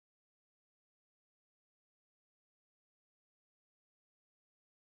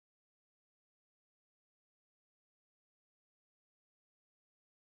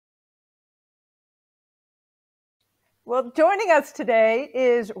Well, joining us today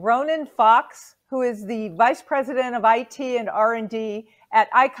is Ronan Fox, who is the Vice President of IT and R&D at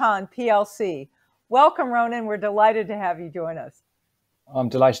Icon PLC. Welcome, Ronan. We're delighted to have you join us. I'm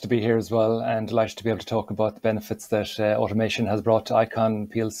delighted to be here as well, and delighted to be able to talk about the benefits that automation has brought to Icon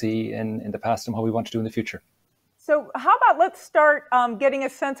PLC in the past and what we want to do in the future. So how about let's start getting a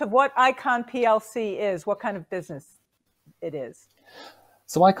sense of what Icon PLC is, what kind of business it is.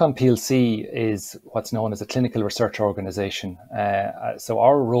 So Icon PLC is what's known as a clinical research organisation. So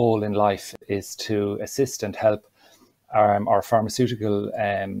our role in life is to assist and help our pharmaceutical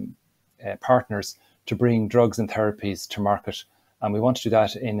partners to bring drugs and therapies to market. And we want to do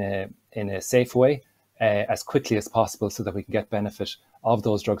that in a safe way, as quickly as possible, so that we can get benefit of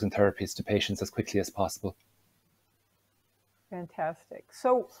those drugs and therapies to patients as quickly as possible. Fantastic.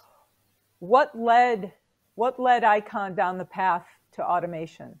 So what led Icon down the path to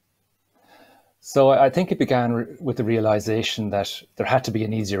automation? So I think it began with the realization that there had to be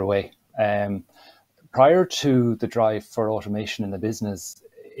an easier way. Prior to the drive for automation in the business,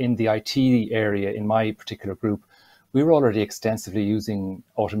 in the IT area, in my particular group, we were already extensively using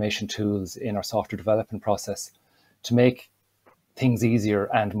automation tools in our software development process to make things easier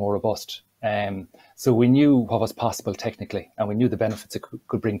and more robust. So we knew what was possible technically, and we knew the benefits it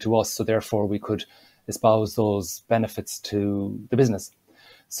could bring to us. So therefore we could espouse those benefits to the business.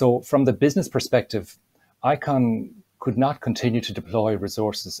 So from the business perspective, Icon could not continue to deploy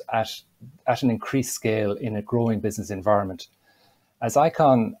resources at an increased scale in a growing business environment. As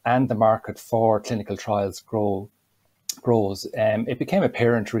Icon and the market for clinical trials grows, it became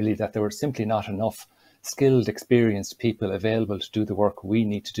apparent really that there were simply not enough skilled, experienced people available to do the work we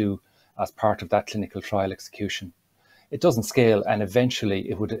need to do as part of that clinical trial execution. It doesn't scale, and eventually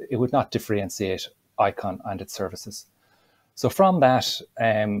it would not differentiate Icon and its services. So from that,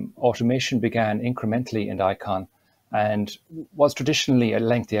 automation began incrementally in Icon, and was traditionally a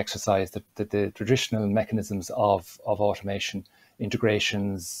lengthy exercise. The traditional mechanisms of automation,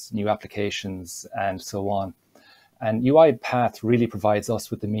 integrations, new applications, and so on. And UiPath really provides us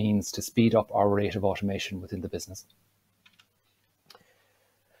with the means to speed up our rate of automation within the business.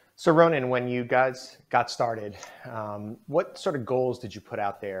 So Ronan, when you guys got started, what sort of goals did you put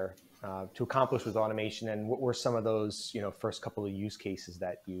out there to accomplish with automation, and what were some of those first couple of use cases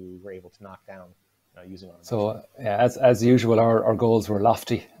that you were able to knock down using automation? So as usual, our goals were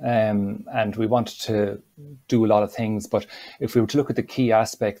lofty, and we wanted to do a lot of things. But if we were to look at the key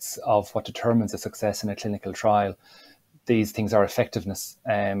aspects of what determines a success in a clinical trial, these things are effectiveness,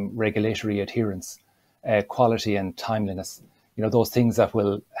 regulatory adherence, quality and timeliness. Those things that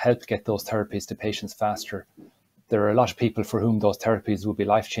will help get those therapies to patients faster. There are a lot of people for whom those therapies will be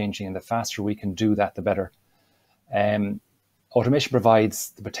life-changing, and the faster we can do that, the better. Automation provides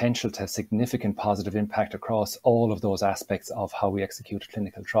the potential to have significant positive impact across all of those aspects of how we execute a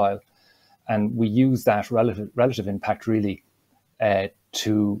clinical trial. And we use that relative impact really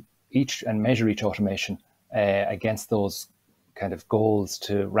to measure each automation against those kind of goals,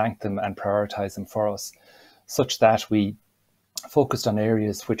 to rank them and prioritize them for us, such that we focused on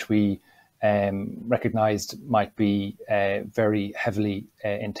areas which we recognized might be very heavily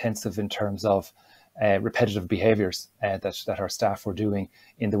intensive in terms of repetitive behaviors that our staff were doing,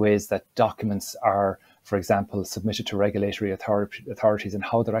 in the ways that documents are, for example, submitted to regulatory authorities, and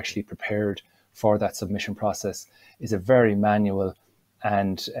how they're actually prepared for that submission process is a very manual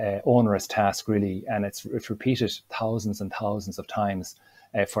and onerous task really, and it's repeated thousands and thousands of times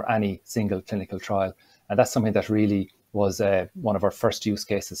for any single clinical trial. And that's something that really was one of our first use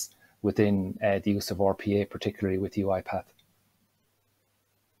cases within the use of RPA, particularly with UiPath.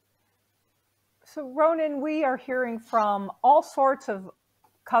 So Ronan, we are hearing from all sorts of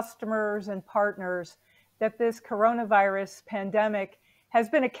customers and partners that this coronavirus pandemic has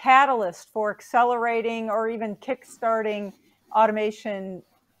been a catalyst for accelerating or even kickstarting automation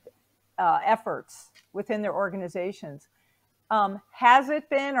efforts within their organizations. Has it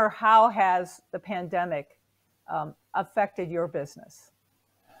been, or how has the pandemic affected your business?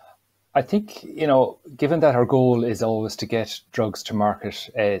 I think, given that our goal is always to get drugs to market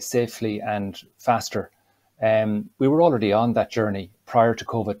safely and faster, we were already on that journey prior to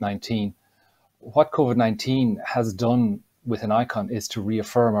COVID-19. What COVID-19 has done within Icon is to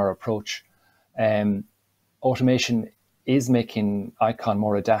reaffirm our approach. Automation is making Icon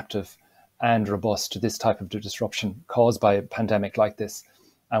more adaptive and robust to this type of disruption caused by a pandemic like this.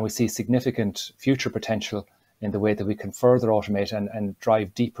 And we see significant future potential in the way that we can further automate and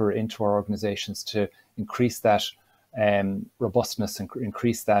drive deeper into our organizations to increase that robustness and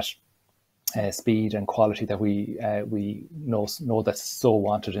increase that speed and quality that we know that's so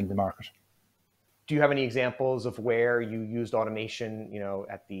wanted in the market. Do you have any examples of where you used automation,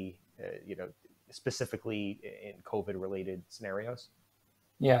 at the, specifically in COVID-related scenarios?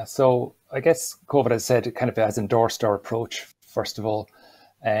 Yeah, so I guess COVID, as I said, kind of has endorsed our approach, first of all.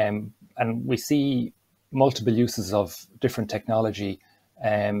 And we see multiple uses of different technology,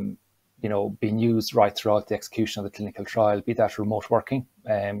 being used right throughout the execution of the clinical trial, be that remote working,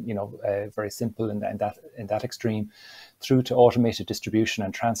 very simple in that extreme, through to automated distribution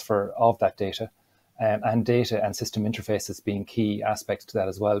and transfer of that data, and data and system interfaces being key aspects to that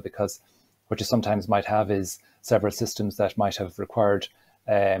as well, because what you sometimes might have is several systems that might have required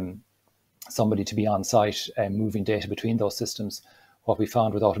somebody to be on site and moving data between those systems. What we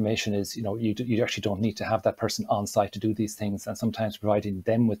found with automation is, you actually don't need to have that person on site to do these things, and sometimes providing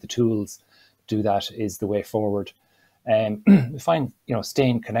them with the tools to do that is the way forward. We find,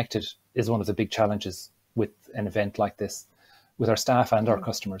 staying connected is one of the big challenges with an event like this, with our staff and our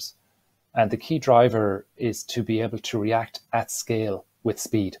customers. And the key driver is to be able to react at scale with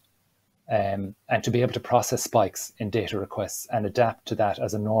speed, and to be able to process spikes in data requests and adapt to that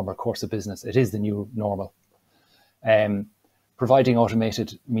as a normal course of business. It is the new normal. Providing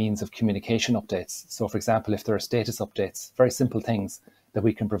automated means of communication updates. So, for example, if there are status updates, very simple things that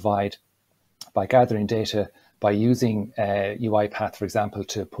we can provide by gathering data, by using UiPath, for example,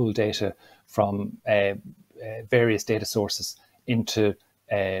 to pull data from various data sources into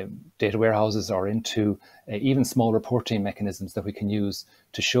data warehouses, or into even small reporting mechanisms that we can use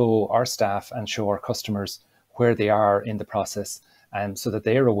to show our staff and show our customers where they are in the process, and so that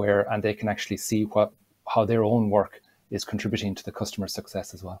they're aware and they can actually see how their own work is contributing to the customer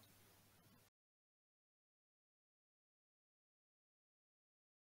success as well.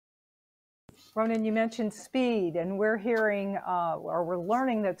 Ronan, you mentioned speed, and we're hearing, or we're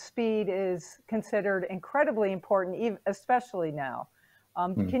learning that speed is considered incredibly important, especially now.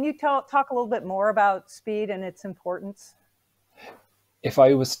 Can you talk a little bit more about speed and its importance? If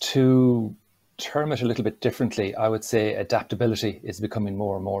I was to term it a little bit differently, I would say adaptability is becoming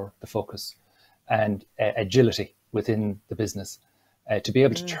more and more the focus, and agility within the business, to be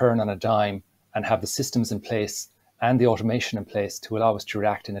able to turn on a dime and have the systems in place and the automation in place to allow us to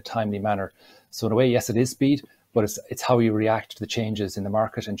react in a timely manner. So in a way, yes, it is speed, but it's how you react to the changes in the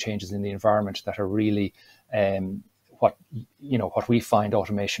market and changes in the environment that are really what we find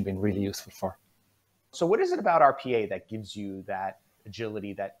automation being really useful for. So what is it about RPA that gives you that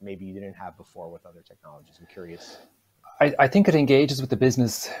agility that maybe you didn't have before with other technologies? I'm curious. I think it engages with the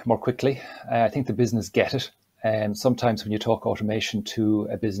business more quickly. I think the business get it. Sometimes when you talk automation to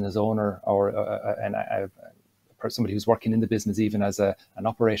a business owner or somebody who's working in the business, even as an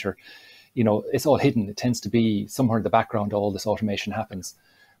operator, it's all hidden. It tends to be somewhere in the background, all this automation happens.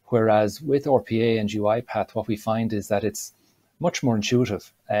 Whereas with RPA and UiPath, what we find is that it's much more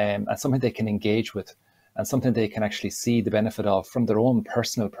intuitive, and something they can engage with, and something they can actually see the benefit of from their own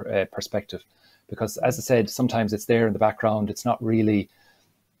personal perspective. Because, as I said, sometimes it's there in the background. It's not really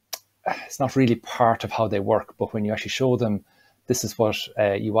part of how they work. But when you actually show them, this is what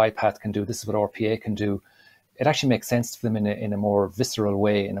UiPath can do, this is what RPA can do, it actually makes sense to them in a more visceral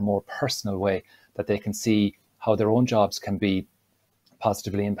way, in a more personal way, that they can see how their own jobs can be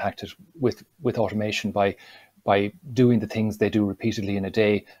positively impacted with automation by doing the things they do repeatedly in a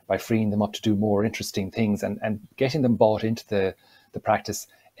day, by freeing them up to do more interesting things, and getting them bought into the practice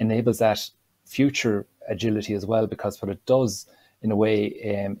enables that future agility as well, because what it does in a way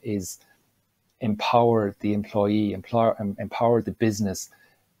is empower the employee, empower the business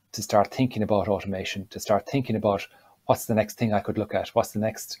to start thinking about automation, to start thinking about what's the next thing I could look at, what's the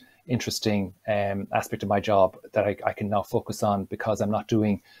next interesting aspect of my job that I can now focus on, because I'm not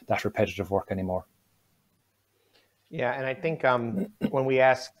doing that repetitive work anymore. Yeah, and I think when we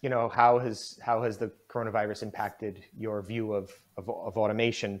ask, how has the coronavirus impacted your view of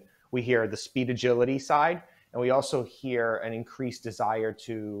automation, we hear the speed agility side, and we also hear an increased desire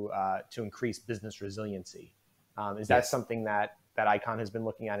to increase business resiliency. Is that something that ICON has been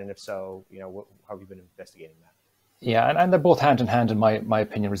looking at, and if so, how have you been investigating that? Yeah, and they're both hand in hand, in my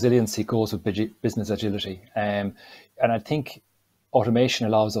opinion. Resiliency goes with business agility, and I think automation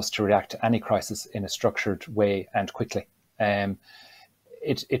allows us to react to any crisis in a structured way and quickly.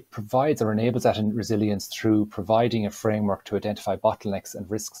 It provides or enables that resilience through providing a framework to identify bottlenecks and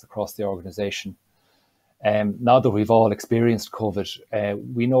risks across the organization. Now that we've all experienced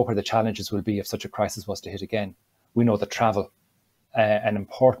COVID, we know where the challenges will be if such a crisis was to hit again. We know that travel, an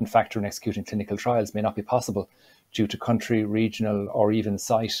important factor in executing clinical trials, may not be possible due to country, regional, or even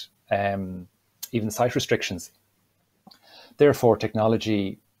site restrictions. Therefore,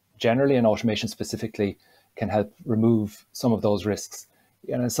 technology generally, and automation specifically, can help remove some of those risks,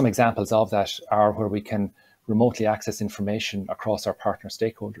 And some examples of that are where we can remotely access information across our partner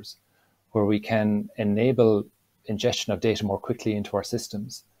stakeholders, where we can enable ingestion of data more quickly into our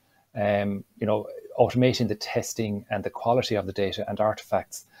systems, automating the testing and the quality of the data and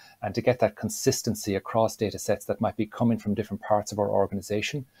artifacts, and to get that consistency across data sets that might be coming from different parts of our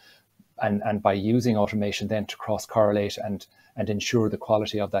organization. And by using automation then to cross-correlate and ensure the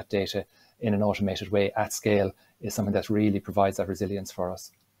quality of that data in an automated way at scale is something that really provides that resilience for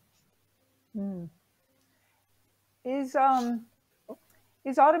us. Is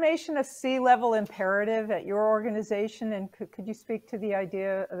automation a C-level imperative at your organization? And could you speak to the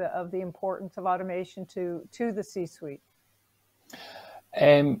idea of the importance of automation to the C-suite?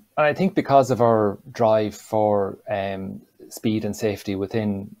 And I think because of our drive for speed and safety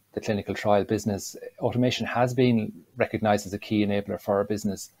within the clinical trial business, automation has been recognized as a key enabler for our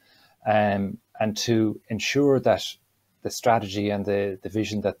business. And to ensure that the strategy and the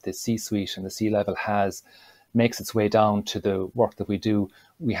vision that the C-suite and the C-level has makes its way down to the work that we do,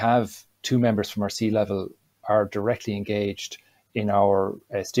 we have 2 members from our C-level are directly engaged in our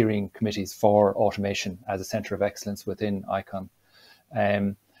steering committees for automation as a centre of excellence within ICON.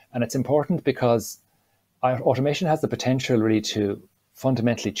 And it's important because automation has the potential really to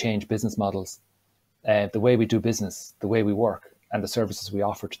fundamentally change business models, the way we do business, the way we work, and the services we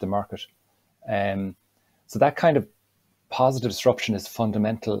offer to the market. So that kind of positive disruption is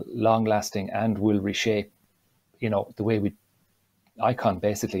fundamental, long-lasting, and will reshape, the way we, ICON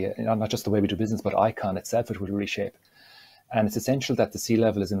basically, not just the way we do business, but ICON itself, it will reshape. And it's essential that the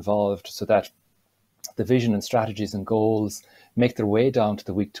C-level is involved so that the vision and strategies and goals make their way down to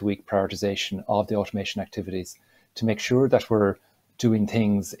the week-to-week prioritization of the automation activities to make sure that we're doing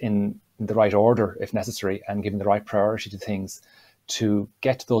things in the right order, if necessary, and giving the right priority to things to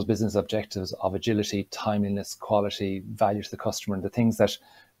get to those business objectives of agility, timeliness, quality, value to the customer, and the things that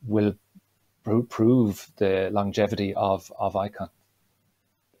will prove the longevity of ICON.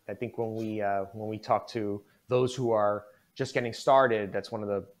 I think when we talk to those who are just getting started, that's one of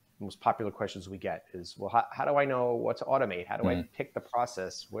the most popular questions we get is, well, how do I know what to automate? How do I pick the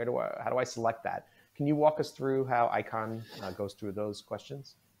process? How do I select that? Can you walk us through how ICON goes through those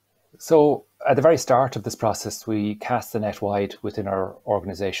questions? So at the very start of this process, we cast the net wide within our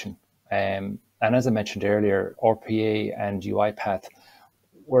organization. And as I mentioned earlier, RPA and UiPath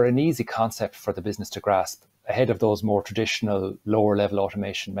were an easy concept for the business to grasp ahead of those more traditional lower level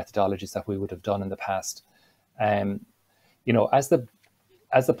automation methodologies that we would have done in the past. As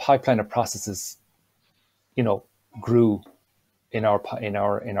the pipeline of processes, grew in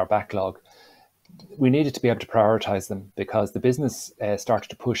our backlog, we needed to be able to prioritize them because the business started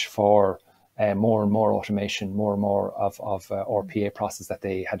to push for more and more automation, more and more of RPA process that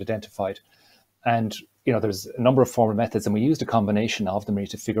they had identified. And, there's a number of formal methods, and we used a combination of them really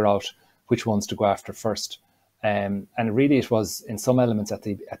to figure out which ones to go after first. And really it was, in some elements at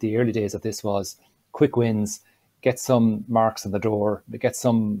the early days of this, was quick wins, get some marks on the door, get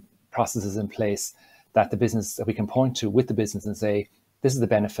some processes in place that we can point to with the business and say, this is the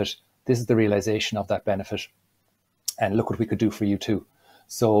benefit, this is the realization of that benefit, and look what we could do for you too.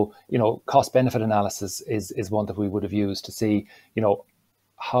 So, cost benefit analysis is one that we would have used to see,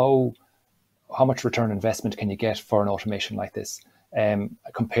 how much return on investment can you get for an automation like this,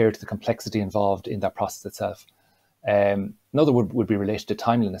 compared to the complexity involved in that process itself. Another would be related to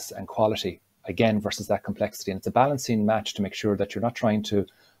timeliness and quality, again, versus that complexity. And it's a balancing match to make sure that you're not trying to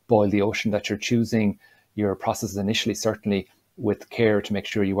boil the ocean, that you're choosing your processes initially, certainly with care, to make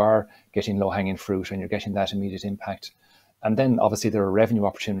sure you are getting low-hanging fruit and you're getting that immediate impact. And then obviously there are revenue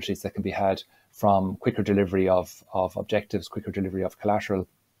opportunities that can be had from quicker delivery of objectives, quicker delivery of collateral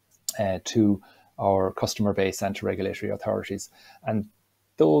to our customer base and to regulatory authorities. And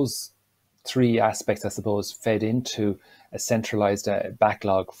those 3 aspects, I suppose, fed into a centralized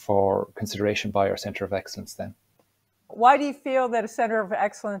backlog for consideration by our Centre of Excellence then. Why do you feel that a Centre of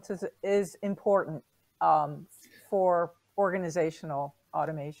Excellence is important for organizational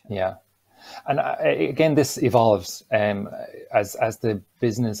automation? Yeah. And again, this evolves as the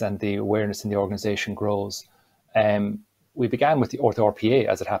business and the awareness in the organization grows. We began with the RPA,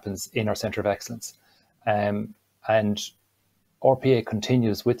 as it happens, in our Centre of Excellence. And RPA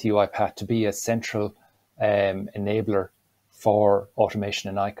continues with UiPath to be a central enabler for automation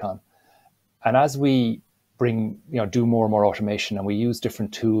in ICON. And as we do more and more automation, and we use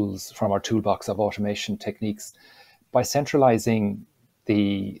different tools from our toolbox of automation techniques, by centralizing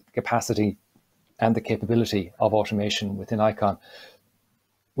the capacity and the capability of automation within ICON,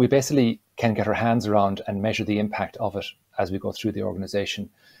 we basically can get our hands around and measure the impact of it as we go through the organization.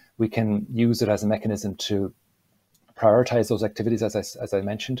 We can use it as a mechanism to prioritize those activities, as I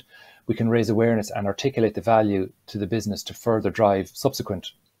mentioned, we can raise awareness and articulate the value to the business to further drive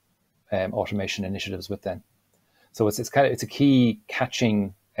subsequent automation initiatives with them. So it's a key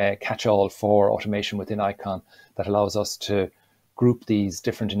catch-all for automation within ICON that allows us to group these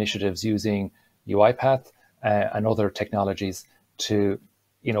different initiatives using UiPath and other technologies to,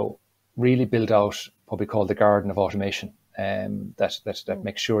 really build out what we call the garden of automation. That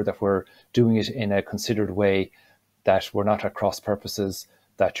makes sure that we're doing it in a considered way, that we're not at cross purposes,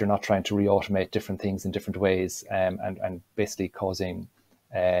 that you're not trying to re-automate different things in different ways, and basically causing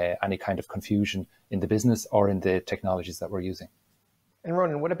any kind of confusion in the business or in the technologies that we're using. And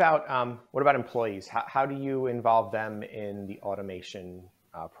Ronan, what about employees? How do you involve them in the automation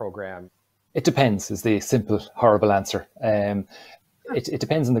program? It depends, is the simple, horrible answer. It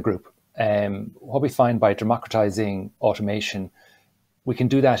depends on the group. What we find by democratizing automation, we can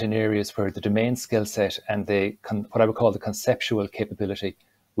do that in areas where the domain skill set and what I would call the conceptual capability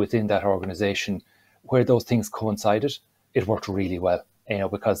within that organization, where those things coincided, it worked really well.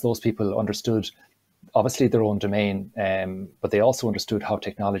 Because those people understood, obviously, their own domain, but they also understood how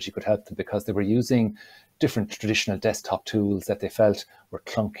technology could help them, because they were using different traditional desktop tools that they felt were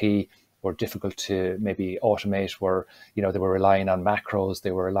clunky, were difficult to maybe automate, they were relying on macros,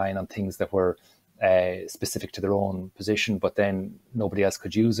 they were relying on things that were specific to their own position, but then nobody else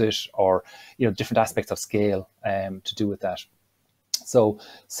could use it, or different aspects of scale to do with that. So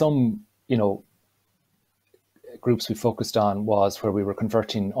some groups we focused on was where we were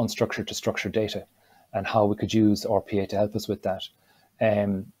converting unstructured to structured data, and how we could use RPA to help us with that.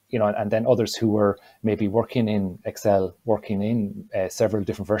 And then others who were maybe working in Excel, working in several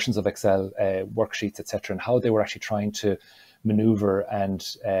different versions of Excel, worksheets, etc., and how they were actually trying to maneuver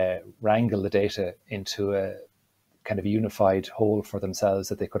and wrangle the data into a kind of unified whole for themselves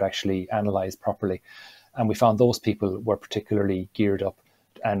that they could actually analyze properly. And we found those people were particularly geared up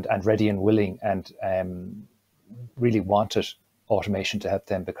and ready and willing, and really wanted automation to help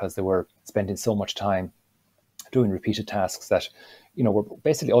them, because they were spending so much time doing repeated tasks that were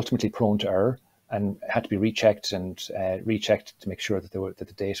basically ultimately prone to error and had to be rechecked and rechecked to make sure that that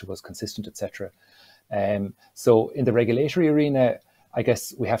the data was consistent, etc. So in the regulatory arena, I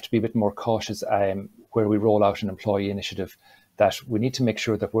guess we have to be a bit more cautious where we roll out an employee initiative, that we need to make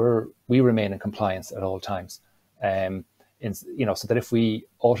sure that we remain in compliance at all times. So that if we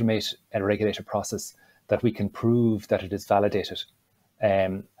automate a regulated process, that we can prove that it is validated.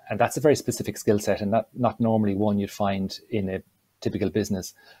 And that's a very specific skill set, and not normally one you'd find in a typical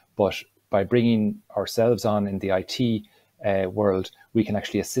business. But by bringing ourselves on in the IT world, we can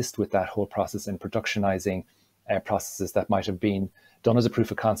actually assist with that whole process in productionizing processes that might have been done as a proof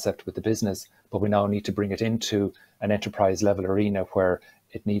of concept with the business, but we now need to bring it into an enterprise level arena where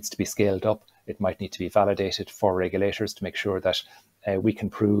it needs to be scaled up. It might need to be validated for regulators to make sure that we can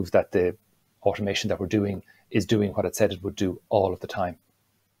prove that the automation that we're doing is doing what it said it would do all of the time.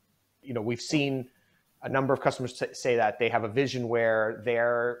 We've seen a number of customers say that they have a vision where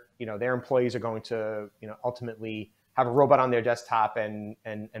their employees are going to, ultimately have a robot on their desktop and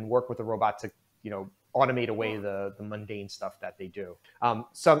work with the robot to, automate away the mundane stuff that they do.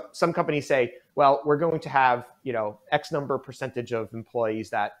 Some companies say, well, we're going to have, X number percentage of employees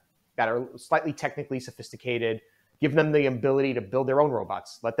that are slightly technically sophisticated, give them the ability to build their own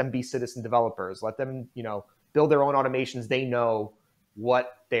robots, let them be citizen developers, let them, build their own automations. They know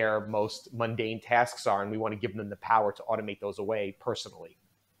what their most mundane tasks are, and we want to give them the power to automate those away personally,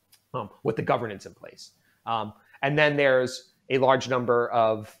 with the governance in place. And then there's a large number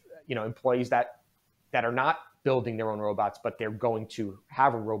of employees that are not building their own robots, but they're going to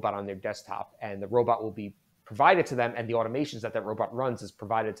have a robot on their desktop, and the robot will be provided to them, and the automations that robot runs is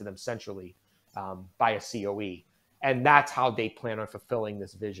provided to them centrally by a COE. And that's how they plan on fulfilling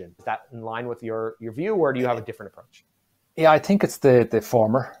this vision. Is that in line with your view, or do you have a different approach? Yeah, I think it's the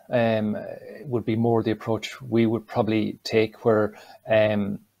former would be more the approach we would probably take, where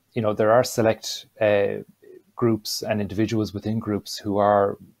there are select groups and individuals within groups who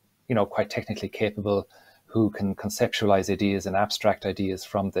are quite technically capable, who can conceptualize ideas and abstract ideas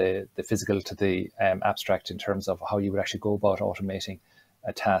from the physical to the abstract in terms of how you would actually go about automating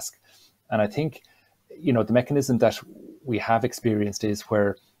a task. And I think the mechanism that we have experienced is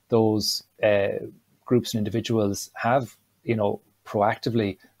where those groups and individuals have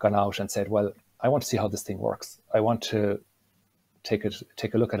proactively gone out and said, well, I want to see how this thing works. I want to take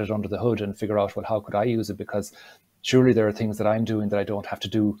a look at it under the hood and figure out, well, how could I use it? Because surely there are things that I'm doing that I don't have to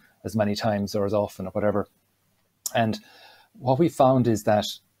do as many times or as often or whatever. And what we found is that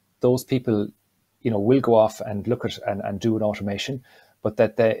those people, will go off and look at and do an automation, but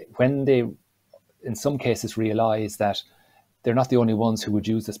that when they in some cases realize that they're not the only ones who would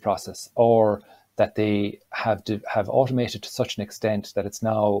use this process, or that they have automated to such an extent that it's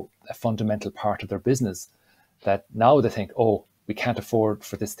now a fundamental part of their business, that now they think, oh, we can't afford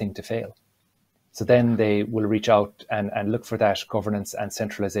for this thing to fail. So then they will reach out and look for that governance and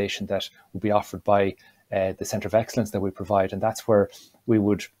centralization that will be offered by the Centre of Excellence that we provide. And that's where we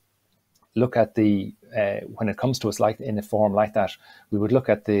would look at when it comes to us like in a form like that, we would look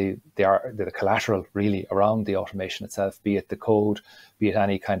at the collateral really around the automation itself, be it the code, be it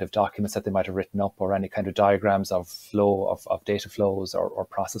any kind of documents that they might have written up, or any kind of diagrams of flow of data flows or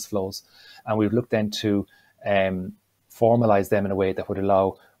process flows. And we would look then to formalize them in a way that would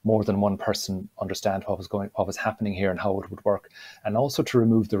allow more than one person understand what was happening here and how it would work. And also to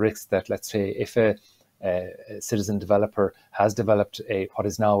remove the risk that, let's say, if a citizen developer has developed what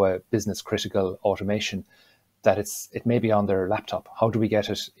is now a business critical automation, that it may be on their laptop. How do we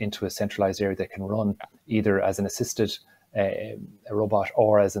get it into a centralized area that can run either as an assisted a robot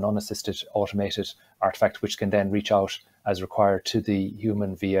or as an unassisted automated artifact, which can then reach out as required to the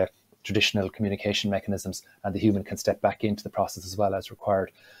human via traditional communication mechanisms, and the human can step back into the process as well as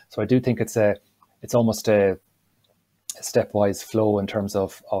required. So I do think it's almost a stepwise flow in terms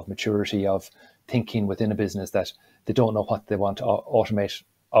of maturity of thinking within a business, that they don't know what they want to automate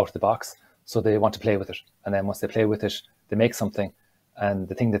out of the box, so they want to play with it. And then once they play with it, they make something, and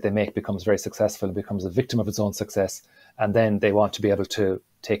the thing that they make becomes very successful, it becomes a victim of its own success, and then they want to be able to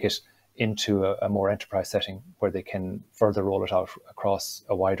take it into a more enterprise setting where they can further roll it out across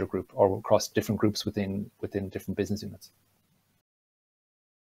a wider group or across different groups within different business units.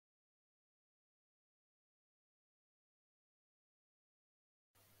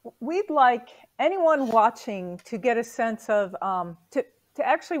 We'd like anyone watching to get a sense of, to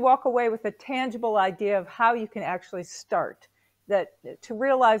actually walk away with a tangible idea of how you can actually start, to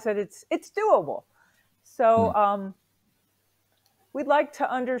realize that it's doable. So we'd like to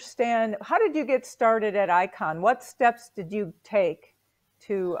understand, how did you get started at ICON? What steps did you take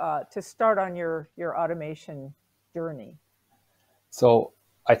to start on your automation journey? So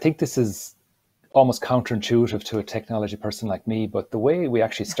I think this is almost counterintuitive to a technology person like me, but the way we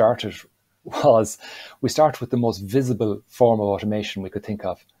actually started was we started with the most visible form of automation we could think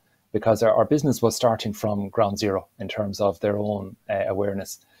of, because our business was starting from ground zero in terms of their own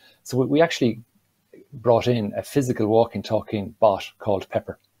awareness. So we actually brought in a physical walking, talking bot called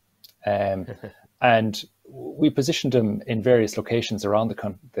Pepper. And we positioned him in various locations around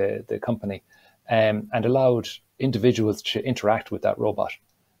the company and allowed individuals to interact with that robot.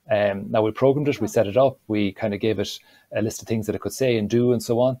 Now we programmed it, we set it up, we kind of gave it a list of things that it could say and do and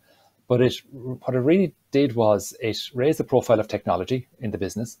so on. But what it really did was it raised the profile of technology in the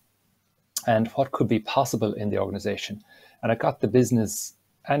business and what could be possible in the organization. And it got the business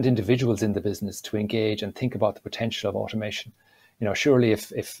and individuals in the business to engage and think about the potential of automation. You know, surely if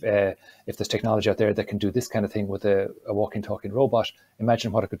there's technology out there that can do this kind of thing with a walking, talking robot,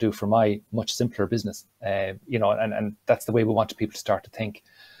 imagine what it could do for my much simpler business. You know, and that's the way we want people to start to think.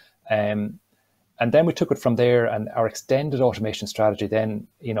 And then we took it from there, and our extended automation strategy then,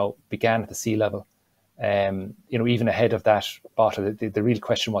 you know, began at the C-level. You know, even ahead of that bot, the real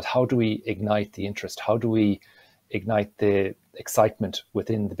question was, how do we ignite the interest? How do we ignite the excitement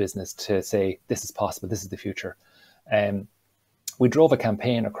within the business to say, this is possible, this is the future? We drove a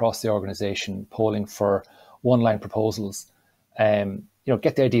campaign across the organization, polling for one-line proposals. You know,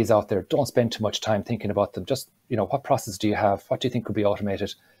 get the ideas out there. Don't spend too much time thinking about them. Just, you know, what process do you have? What do you think could be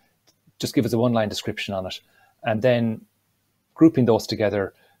automated? Just give us a one-line description on it. And then grouping those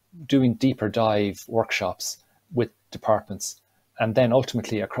together, doing deeper dive workshops with departments, and then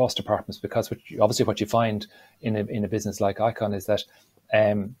ultimately across departments, because obviously what you find in a business like ICON is that,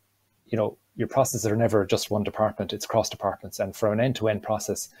 you know, your processes are never just one department, it's cross departments. And for an end-to-end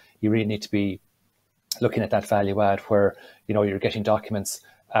process, you really need to be looking at that value add where, you know, you're getting documents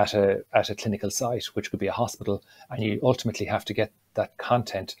at a clinical site, which could be a hospital, and you ultimately have to get that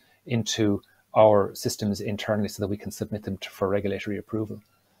content into our systems internally so that we can submit them for regulatory approval.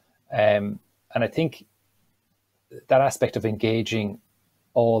 And I think that aspect of engaging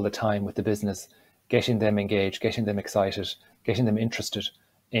all the time with the business, getting them engaged, getting them excited, getting them interested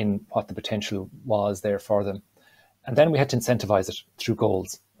in what the potential was there for them. And then we had to incentivize it through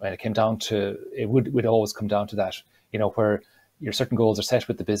goals. And it came down to, it would always come down to that, you know, where your certain goals are set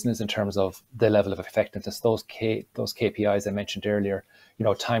with the business in terms of the level of effectiveness, those KPIs I mentioned earlier, you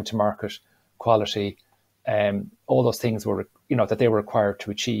know, time to market, quality, all those things were, you know, that they were required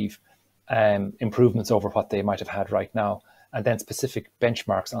to achieve, improvements over what they might have had right now, and then specific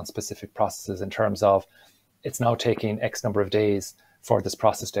benchmarks on specific processes in terms of it's now taking X number of days for this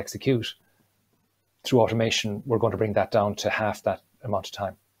process to execute. through automation, we're going to bring that down to half that amount of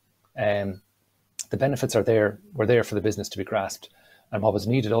time. The benefits were there for the business to be grasped. And what was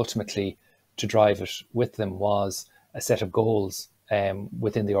needed ultimately to drive it with them was a set of goals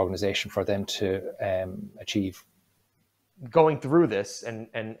within the organization for them to achieve. Going through this and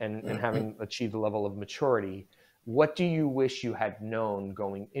having achieved a level of maturity, what do you wish you had known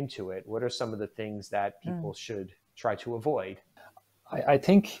going into it? What are some of the things that people should try to avoid? I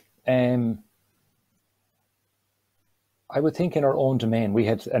think I would think in our own domain, we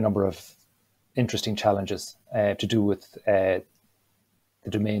had a number of interesting challenges to do with the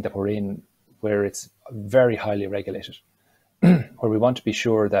domain that we're in, where it's very highly regulated, where we want to be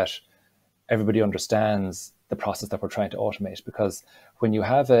sure that everybody understands the process that we're trying to automate. Because when you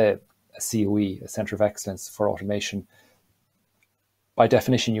have a COE, a Center of Excellence for Automation, by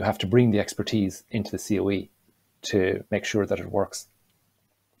definition, you have to bring the expertise into the COE to make sure that it works.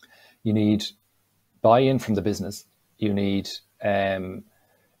 You need buy-in from the business. You need,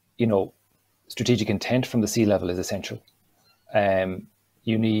 strategic intent from the C-level is essential.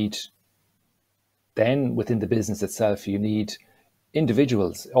 You need, then within the business itself, you need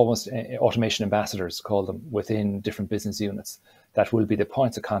individuals, almost automation ambassadors, call them, within different business units that will be the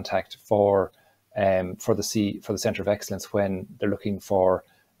points of contact for the Center of Excellence when they're looking for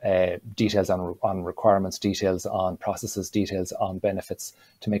details on requirements, details on processes, details on benefits,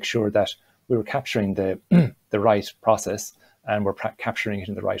 to make sure that we were capturing the right process and we're capturing it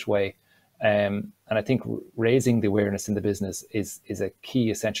in the right way. And I think raising the awareness in the business is a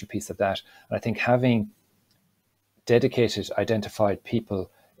key essential piece of that. And I think having dedicated, identified people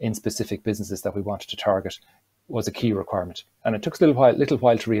in specific businesses that we wanted to target was a key requirement. And it took us a little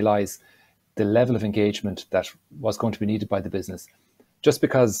while to realize the level of engagement that was going to be needed by the business. Just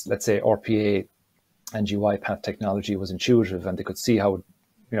because, let's say, RPA and UiPath technology was intuitive and they could see how it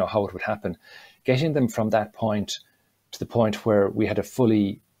would happen, getting them from that point to the point where we had a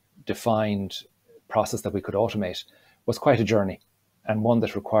fully defined process that we could automate was quite a journey, and one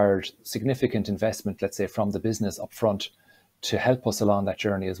that required significant investment, let's say, from the business up front to help us along that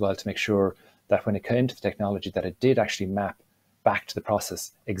journey as well, to make sure that when it came to the technology, that it did actually map back to the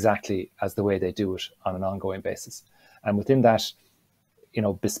process exactly as the way they do it on an ongoing basis. And within that,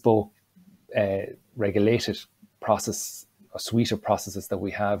 bespoke, regulated process, a suite of processes that we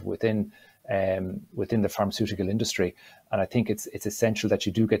have within the pharmaceutical industry. And I think it's essential that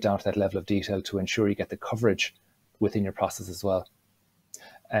you do get down to that level of detail to ensure you get the coverage within your process as well.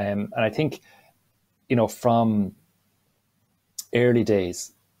 And I think, from early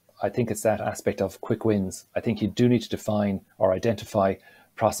days, I think it's that aspect of quick wins. I think you do need to define or identify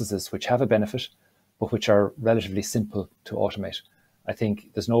processes which have a benefit, but which are relatively simple to automate. I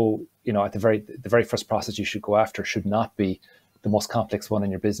think there's no, at the very first process you should go after should not be the most complex one in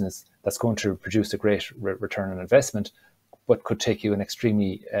your business that's going to produce a great return on investment, but could take you an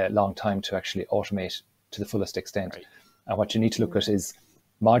extremely long time to actually automate to the fullest extent. Right. And what you need to look at is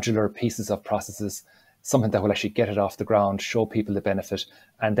modular pieces of processes, something that will actually get it off the ground, show people the benefit,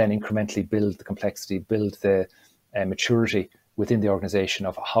 and then incrementally build the complexity, build the maturity within the organization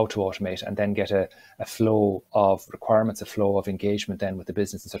of how to automate, and then get a flow of requirements, a flow of engagement then with the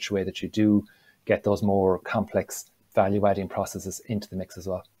business in such a way that you do get those more complex value-adding processes into the mix as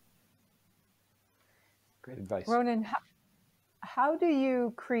well. Great advice. Ronan, how do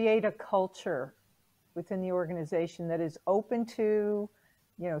you create a culture within the organization that is open to,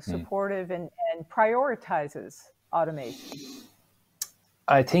 supportive and prioritizes automation?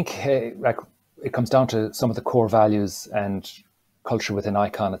 I think it comes down to some of the core values and culture within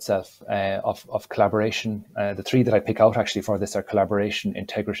ICON itself, of collaboration. The three that I pick out actually for this are collaboration,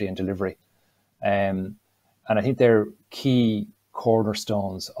 integrity, and delivery. And I think they're key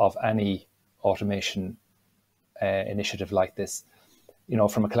cornerstones of any automation initiative like this.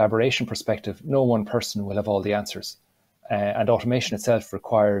 From a collaboration perspective, no one person will have all the answers. And automation itself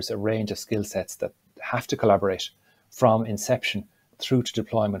requires a range of skill sets that have to collaborate from inception through to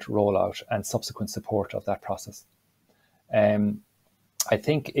deployment, rollout, and subsequent support of that process. I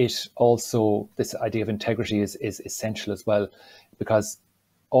think this idea of integrity is essential as well, because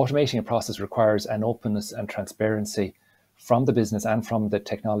automating a process requires an openness and transparency from the business and from the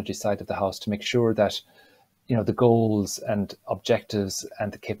technology side of the house to make sure that the goals and objectives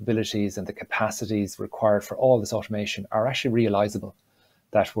and the capabilities and the capacities required for all this automation are actually realizable,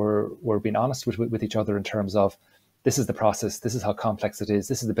 that we're being honest with each other in terms of, this is the process, this is how complex it is,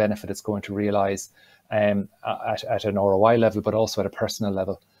 this is the benefit it's going to realize at an ROI level, but also at a personal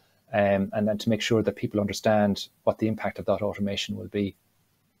level. And then to make sure that people understand what the impact of that automation will be.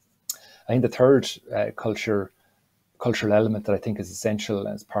 I think the third cultural element that I think is essential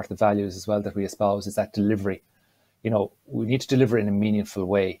as part of the values as well that we espouse is that delivery. We need to deliver in a meaningful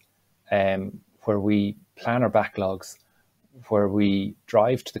way, where we plan our backlogs, where we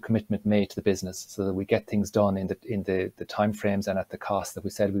drive to the commitment made to the business so that we get things done in the timeframes and at the cost that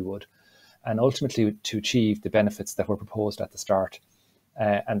we said we would, and ultimately to achieve the benefits that were proposed at the start.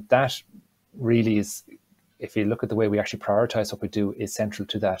 And that really is, if you look at the way we actually prioritize what we do, is central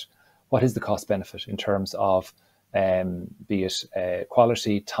to that. What is the cost benefit in terms of be it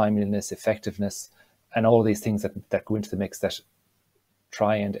quality, timeliness, effectiveness, and all of these things that go into the mix that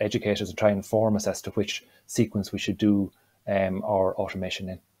try and educate us and try and inform us as to which sequence we should do our automation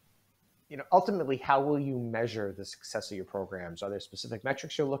in. Ultimately, how will you measure the success of your programs? Are there specific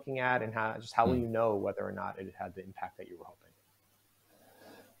metrics you're looking at, and how will you know whether or not it had the impact that you were hoping?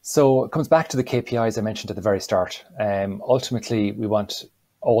 So it comes back to the KPIs I mentioned at the very start. Ultimately, we want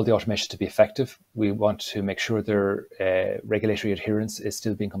all the automation to be effective. We want to make sure their regulatory adherence is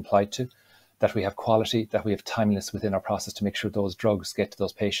still being complied to, that we have quality, that we have timeliness within our process to make sure those drugs get to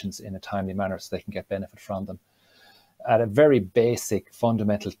those patients in a timely manner so they can get benefit from them. At a very basic,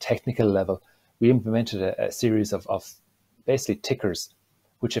 fundamental, technical level, we implemented a series of basically tickers,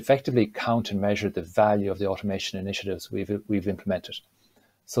 which effectively count and measure the value of the automation initiatives we've implemented.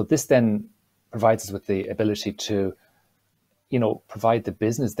 So this then provides us with the ability to, provide the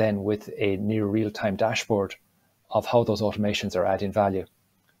business then with a near real-time dashboard of how those automations are adding value,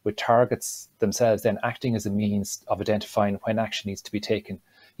 with targets themselves then acting as a means of identifying when action needs to be taken.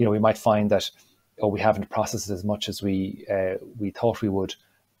 We might find that we haven't processed as much as we thought we would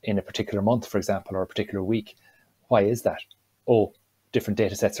in a particular month, for example, or a particular week. Why is that? Different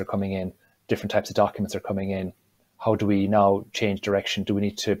data sets are coming in, different types of documents are coming in. How do we now change direction? Do we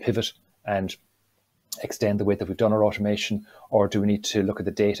need to pivot and extend the way that we've done our automation, or do we need to look at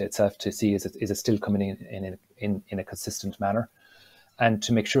the data itself to see is it still coming in a consistent manner, and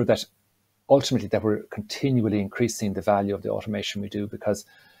to make sure that ultimately that we're continually increasing the value of the automation we do, because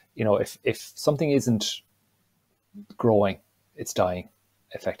if something isn't growing, it's dying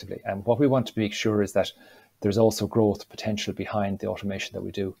effectively. And what we want to make sure is that there's also growth potential behind the automation that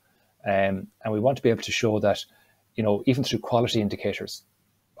we do, and we want to be able to show that even through quality indicators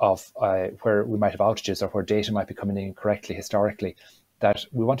of where we might have outages or where data might be coming in incorrectly historically, that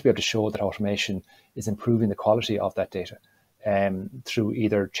we want to be able to show that automation is improving the quality of that data through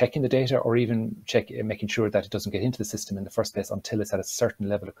either checking the data or even making sure that it doesn't get into the system in the first place until it's at a certain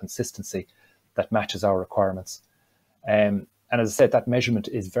level of consistency that matches our requirements. And as I said, that measurement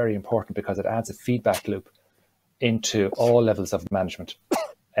is very important because it adds a feedback loop into all levels of management.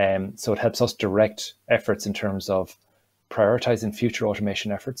 So it helps us direct efforts in terms of prioritizing future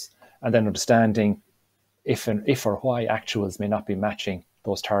automation efforts, and then understanding if or why actuals may not be matching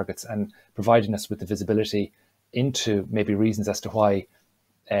those targets, and providing us with the visibility into maybe reasons as to why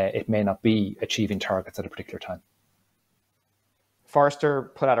it may not be achieving targets at a particular time.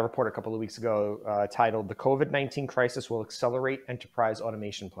 Forrester put out a report a couple of weeks ago titled "The COVID-19 Crisis Will Accelerate Enterprise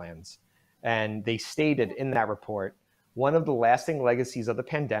Automation Plans." And they stated in that report, one of the lasting legacies of the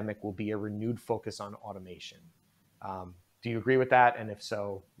pandemic will be a renewed focus on automation. Do you agree with that? And if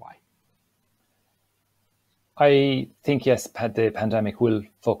so, why? I think, yes, the pandemic will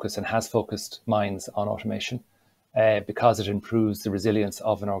focus and has focused minds on automation because it improves the resilience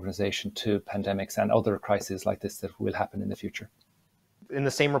of an organization to pandemics and other crises like this that will happen in the future. In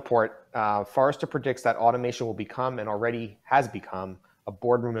the same report, Forrester predicts that automation will become, and already has become, a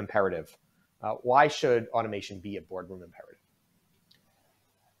boardroom imperative. Why should automation be a boardroom imperative?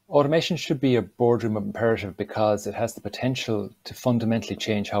 Automation should be a boardroom imperative because it has the potential to fundamentally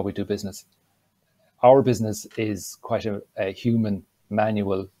change how we do business. Our business is quite a human,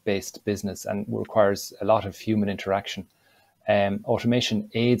 manual-based business and requires a lot of human interaction. Automation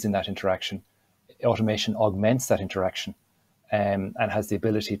aids in that interaction. Automation augments that interaction and has the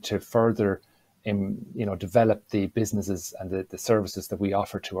ability to further develop the businesses and the services that we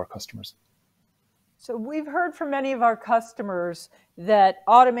offer to our customers. So we've heard from many of our customers that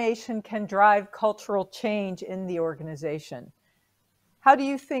automation can drive cultural change in the organization. How do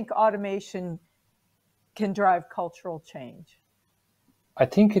you think automation can drive cultural change? I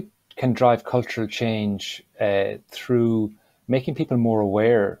think it can drive cultural change through making people more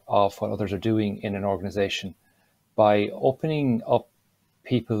aware of what others are doing in an organization, by opening up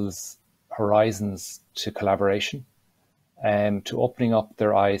people's horizons to collaboration, to opening up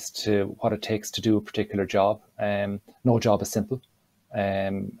their eyes to what it takes to do a particular job. No job is simple.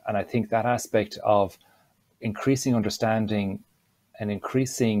 And I think that aspect of increasing understanding and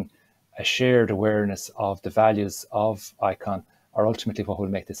increasing a shared awareness of the values of ICON are ultimately what will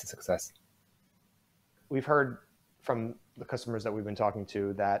make this a success. We've heard from the customers that we've been talking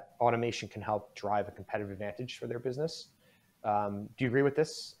to that automation can help drive a competitive advantage for their business. Do you agree with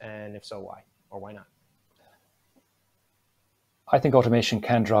this? And if so, why or why not? I think automation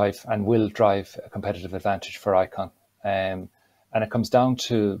can drive and will drive a competitive advantage for ICON. And it comes down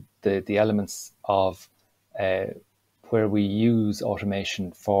to the elements of where we use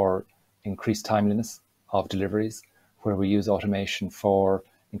automation for increased timeliness of deliveries, where we use automation for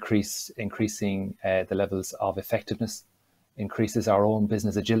increasing the levels of effectiveness, increases our own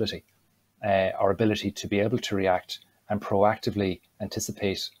business agility, our ability to be able to react and proactively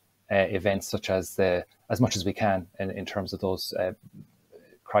anticipate events such as as much as we can in terms of those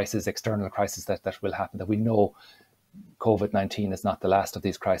crises, external crises that will happen, that we know COVID-19 is not the last of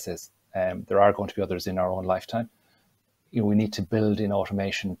these crises. There are going to be others in our own lifetime. We need to build in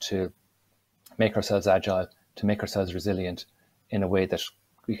automation to make ourselves agile, to make ourselves resilient in a way that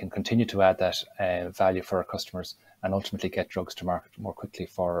we can continue to add that value for our customers and ultimately get drugs to market more quickly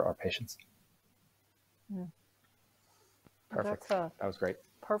for our patients. Perfect. That was great.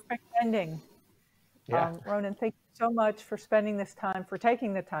 Perfect ending. Yeah. Ronan, thank you so much for taking the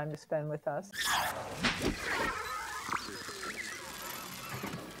time to spend with us.